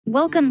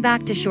Welcome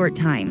back to Short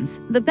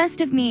Times. The Best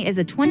of Me is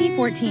a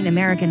 2014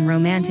 American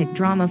romantic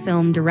drama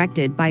film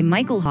directed by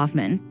Michael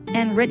Hoffman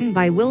and written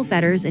by Will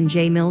Fetters and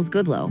J. Mills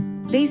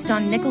Goodloe, based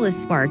on Nicholas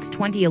Sparks'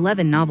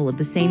 2011 novel of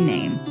the same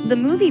name. The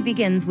movie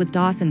begins with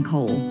Dawson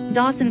Cole.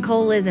 Dawson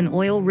Cole is an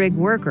oil rig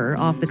worker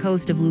off the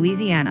coast of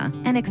Louisiana.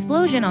 An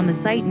explosion on the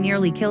site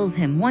nearly kills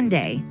him one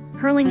day,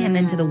 hurling him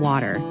into the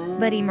water,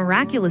 but he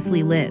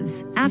miraculously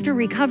lives. After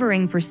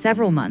recovering for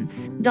several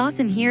months,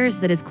 Dawson hears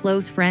that his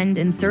close friend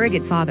and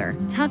surrogate father,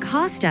 Tuck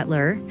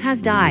Hostetler,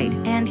 has died,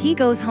 and he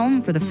goes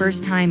home for the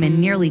first time in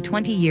nearly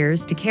 20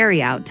 years to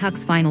carry out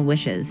Tuck's final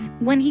wishes.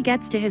 When he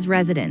gets to his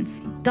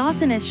residence,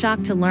 Dawson is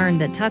shocked to learn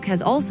that Tuck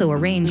has also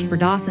arranged for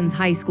Dawson's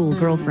high school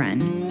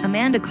girlfriend,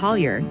 Amanda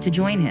Collier, to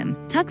join him.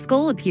 Tuck's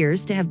goal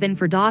appears to have been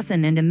for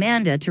Dawson and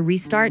Amanda to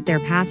restart their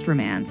past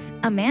romance.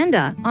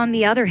 Amanda, on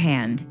the other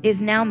hand,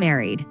 is now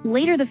married.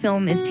 Later, the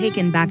film is taken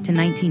back to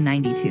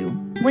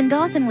 1992, when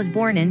Dawson was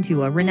born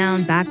into a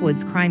renowned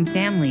backwoods crime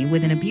family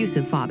with an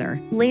abusive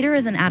father. Later,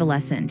 as an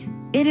adolescent,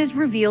 it is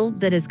revealed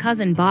that his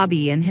cousin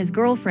Bobby and his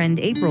girlfriend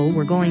April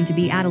were going to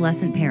be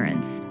adolescent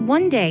parents.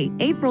 One day,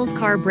 April's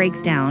car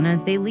breaks down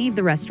as they leave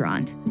the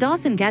restaurant.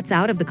 Dawson gets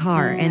out of the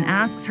car and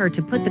asks her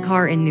to put the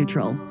car in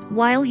neutral,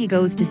 while he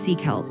goes to seek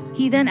help.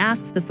 He then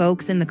asks the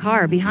folks in the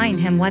car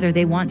behind him whether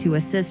they want to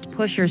assist,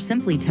 push, or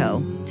simply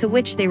tow, to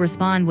which they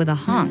respond with a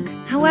honk.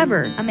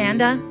 However,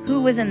 Amanda,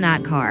 who was in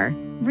that car,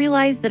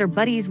 realized that her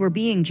buddies were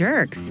being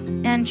jerks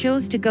and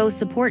chose to go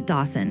support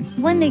Dawson.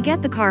 When they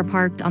get the car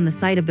parked on the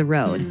side of the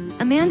road,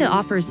 Amanda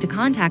offers to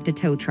contact a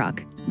tow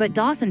truck, but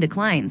Dawson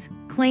declines,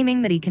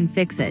 claiming that he can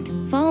fix it.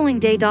 Following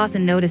day,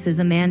 Dawson notices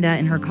Amanda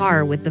in her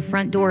car with the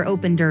front door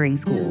open during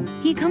school.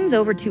 He comes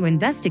over to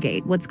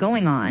investigate what's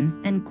going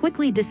on and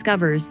quickly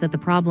discovers that the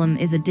problem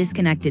is a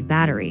disconnected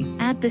battery.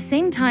 At the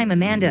same time,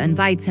 Amanda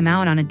invites him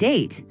out on a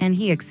date, and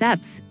he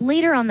accepts.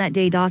 Later on that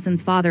day,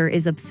 Dawson's father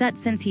is upset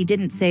since he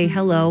didn't say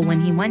hello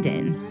when he went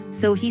in,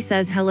 so he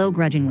says hello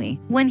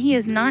grudgingly. When he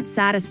is not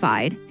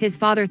satisfied, his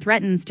father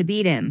threatens to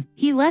beat him.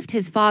 He left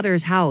his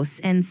father's house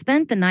and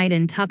spent the night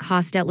in Tuck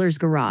Hostetler's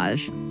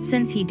garage,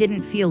 since he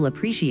didn't feel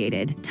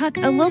appreciated. Tuck,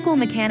 a local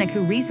mechanic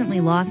who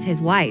recently lost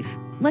his wife,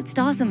 lets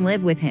Dawson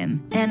live with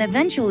him and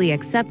eventually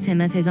accepts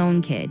him as his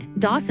own kid.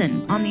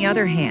 Dawson, on the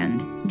other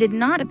hand, did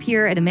not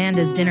appear at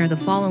Amanda's dinner the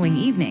following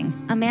evening.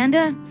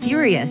 Amanda,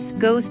 furious,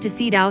 goes to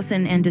see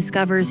Dawson and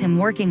discovers him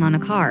working on a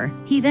car.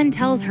 He then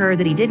tells her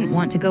that he didn't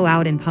want to go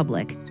out in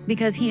public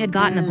because he had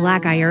gotten a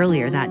black eye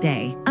earlier that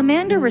day.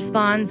 Amanda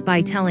responds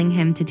by telling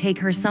him to take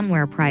her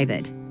somewhere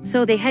private,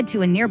 so they head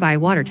to a nearby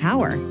water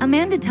tower.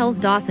 Amanda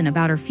tells Dawson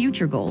about her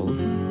future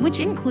goals,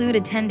 which include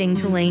attending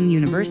Tulane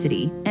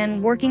University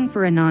and working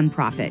for a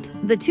nonprofit.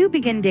 The two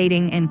begin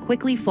dating and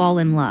quickly fall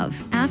in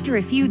love. After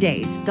a few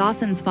days,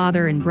 Dawson's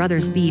father and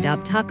brothers beat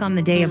up Tuck on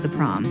the day of the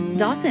prom.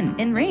 Dawson,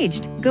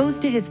 enraged, goes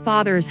to his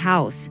father's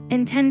house,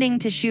 intending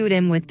to shoot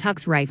him with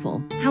Tuck's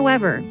rifle.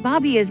 However,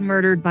 Bobby is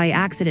murdered by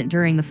accident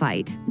during the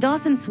fight.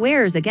 Dawson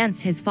swears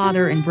against his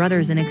father and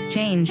brothers in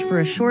exchange for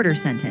a shorter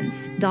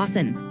sentence.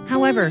 Dawson,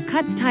 however,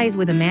 cuts ties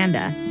with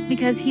Amanda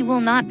because he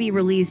will not be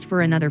released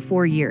for another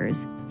 4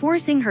 years,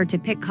 forcing her to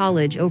pick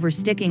college over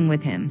sticking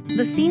with him.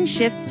 The scene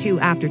shifts to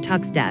after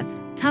Tuck's death.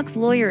 Tuck's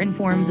lawyer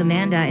informs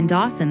Amanda and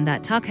Dawson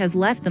that Tuck has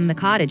left them the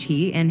cottage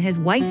he and his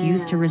wife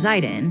used to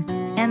reside in,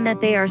 and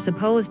that they are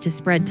supposed to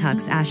spread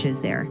Tuck's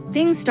ashes there.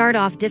 Things start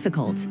off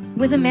difficult,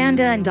 with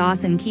Amanda and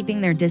Dawson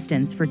keeping their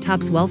distance for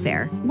Tuck's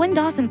welfare. When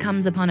Dawson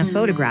comes upon a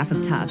photograph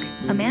of Tuck,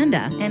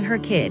 Amanda, and her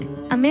kid,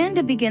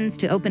 Amanda begins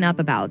to open up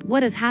about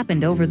what has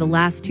happened over the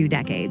last 2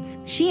 decades.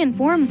 She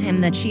informs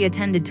him that she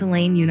attended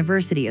Tulane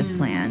University as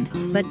planned,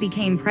 but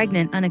became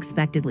pregnant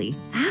unexpectedly.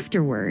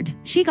 Afterward,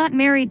 she got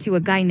married to a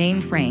guy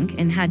named Frank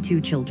and had 2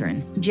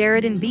 children,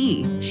 Jared and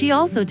B. She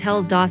also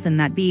tells Dawson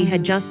that B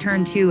had just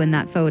turned 2 in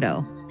that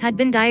photo, had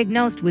been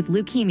diagnosed with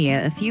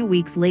leukemia a few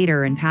weeks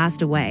later and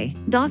passed away.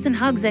 Dawson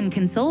hugs and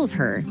consoles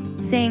her,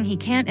 saying he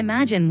can't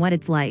imagine what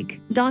it's like.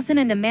 Dawson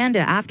and Amanda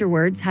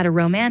afterwards had a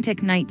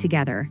romantic night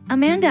together.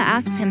 Amanda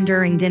asks him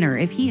during dinner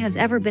if he has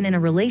ever been in a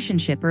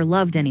relationship or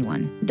loved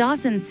anyone.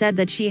 Dawson said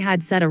that she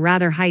had set a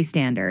rather high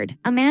standard.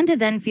 Amanda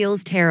then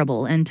feels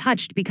terrible and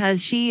touched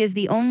because she is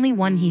the only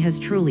one he has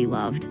truly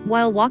loved.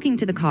 While walking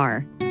to the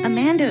car,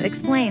 Amanda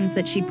explains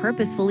that she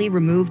purposefully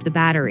removed the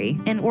battery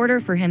in order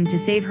for him to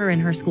save her in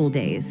her school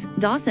days.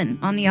 Dawson,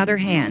 on the other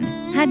hand,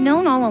 had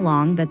known all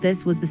along that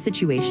this was the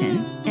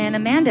situation, and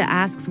Amanda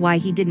asks why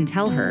he didn't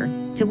tell her,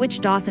 to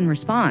which Dawson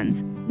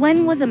responds,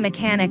 "When was a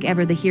mechanic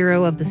ever the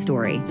hero of the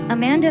story?"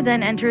 Amanda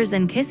then enters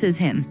and kisses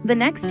him. The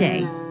next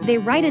day, they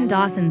ride in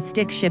Dawson's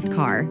stick-shift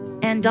car,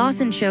 and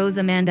Dawson shows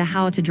Amanda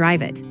how to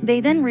drive it. They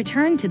then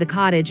return to the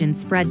cottage and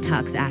spread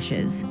Tuck's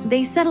ashes.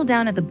 They settle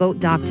down at the boat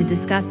dock to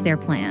discuss their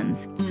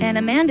plans, and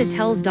Amanda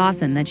tells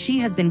Dawson that she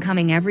has been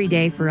coming every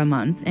day for a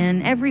month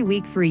and every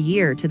week for a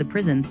year to the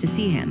prisons to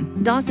see him.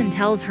 Dawson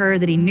tells her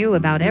that he knew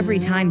about every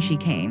time she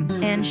came,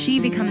 and she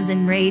becomes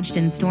enraged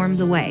and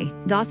storms away.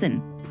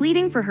 Dawson,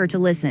 pleading for her to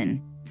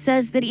listen,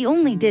 says that he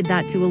only did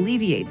that to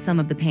alleviate some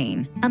of the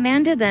pain.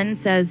 Amanda then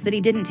says that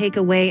he didn't take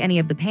away any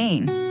of the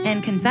pain,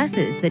 and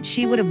confesses that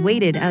she would have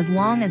waited as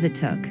long as it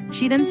took.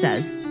 She then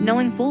says,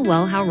 knowing full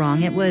well how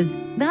wrong it was,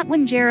 that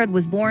when Jared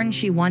was born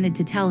she wanted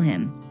to tell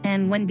him,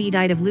 and when B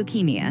died of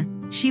leukemia,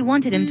 she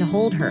wanted him to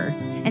hold her,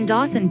 and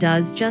Dawson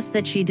does just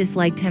that she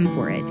disliked him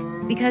for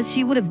it, because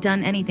she would have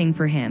done anything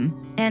for him,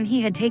 and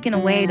he had taken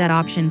away that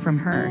option from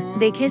her.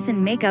 They kiss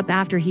and make up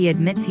after he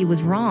admits he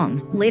was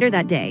wrong. Later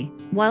that day,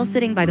 while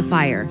sitting by the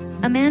fire,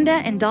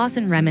 Amanda and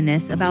Dawson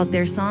reminisce about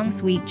their song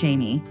Sweet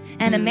Jamie,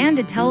 and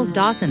Amanda tells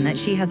Dawson that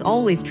she has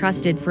always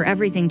trusted for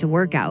everything to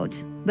work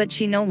out, but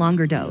she no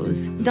longer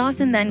does.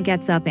 Dawson then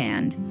gets up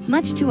and,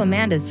 much to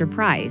Amanda's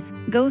surprise,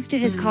 goes to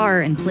his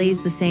car and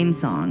plays the same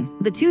song.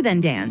 The two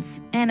then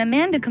dance, and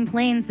Amanda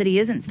complains that he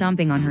isn't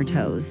stomping on her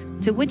toes,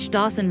 to which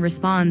Dawson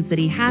responds that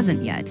he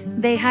hasn't yet.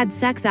 They had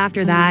sex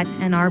after that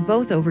and are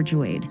both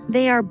overjoyed.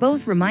 They are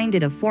both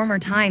reminded of former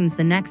times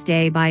the next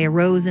day by a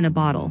rose in a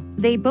bottle.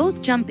 They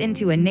both jump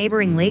into a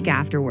neighboring lake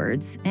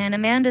afterwards, and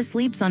Amanda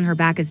sleeps on her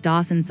back as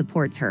Dawson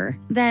supports her.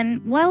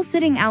 Then, while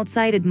sitting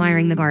outside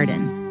admiring the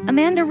garden,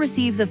 Amanda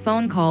receives a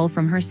phone call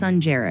from her son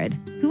Jared,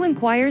 who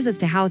inquires as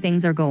to how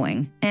things are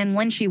going and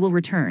when she will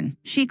return.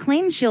 She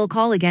claims she'll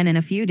call again in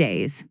a few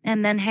days,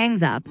 and then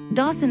hangs up.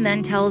 Dawson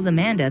then tells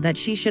Amanda that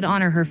she should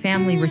honor her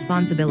family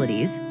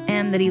responsibilities,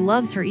 and that he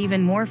loves her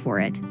even more for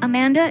it.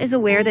 Amanda is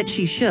aware that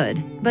she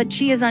should, but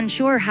she is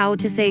unsure how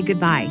to say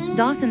goodbye.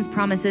 Dawson's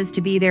promises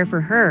to be there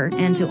for her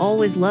and to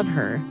always love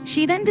her.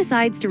 She then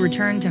decides to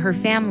return to her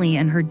family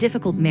and her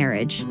difficult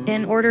marriage,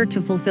 in order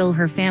to fulfill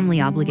her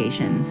family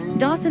obligations.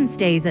 Dawson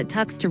stays at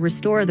Tuck's to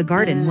restore the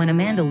garden when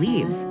Amanda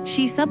leaves.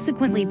 She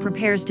subsequently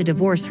prepares to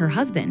divorce her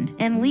husband,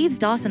 and leaves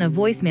Dawson a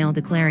voicemail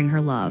declaring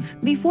her love.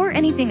 Before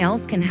anything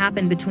else can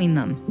happen between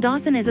them,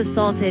 Dawson is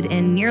assaulted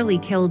and nearly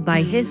killed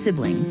by his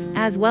siblings,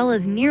 as well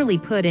as nearly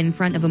put in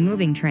front of a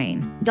moving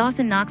train.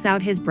 Dawson knocks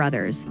out his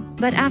brothers,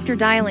 but after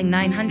dialing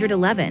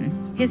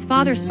 911, his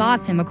father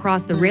spots him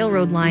across the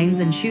railroad lines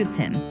and shoots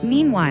him.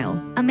 Meanwhile,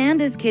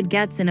 Amanda's kid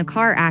gets in a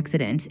car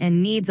accident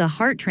and needs a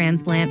heart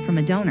transplant from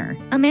a donor.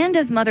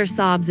 Amanda's mother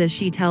sobs as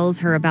she tells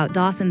her about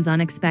Dawson's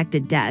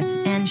unexpected death,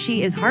 and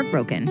she is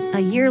heartbroken. A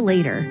year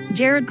later,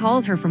 Jared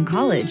calls her from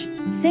college,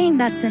 saying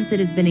that since it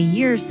has been a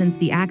year since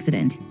the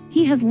accident,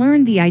 he has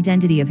learned the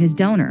identity of his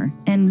donor,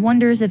 and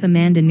wonders if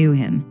Amanda knew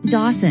him.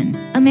 Dawson.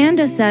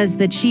 Amanda says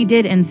that she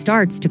did and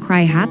starts to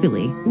cry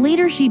happily.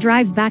 Later she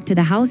drives back to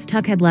the house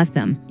Tuck had left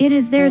them. It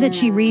is there that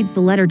she reads the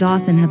letter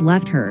Dawson had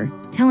left her,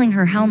 telling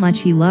her how much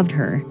he loved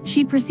her.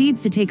 She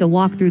proceeds to take a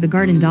walk through the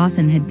garden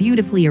Dawson had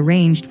beautifully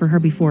arranged for her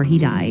before he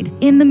died.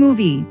 In the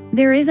movie,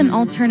 there is an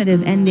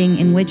alternative ending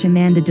in which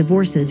Amanda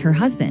divorces her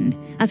husband,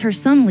 as her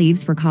son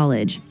leaves for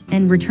college,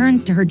 and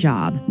returns to her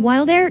job.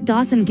 While there,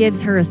 Dawson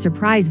gives her a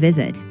surprise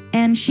visit,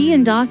 and she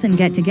and Dawson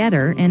get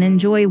together and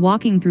enjoy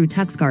walking through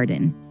Tuck's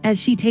garden, as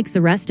she takes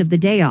the rest of the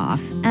day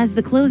off. As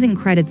the closing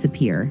credits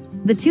appear,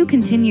 the two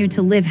continue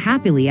to live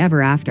happily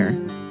ever after.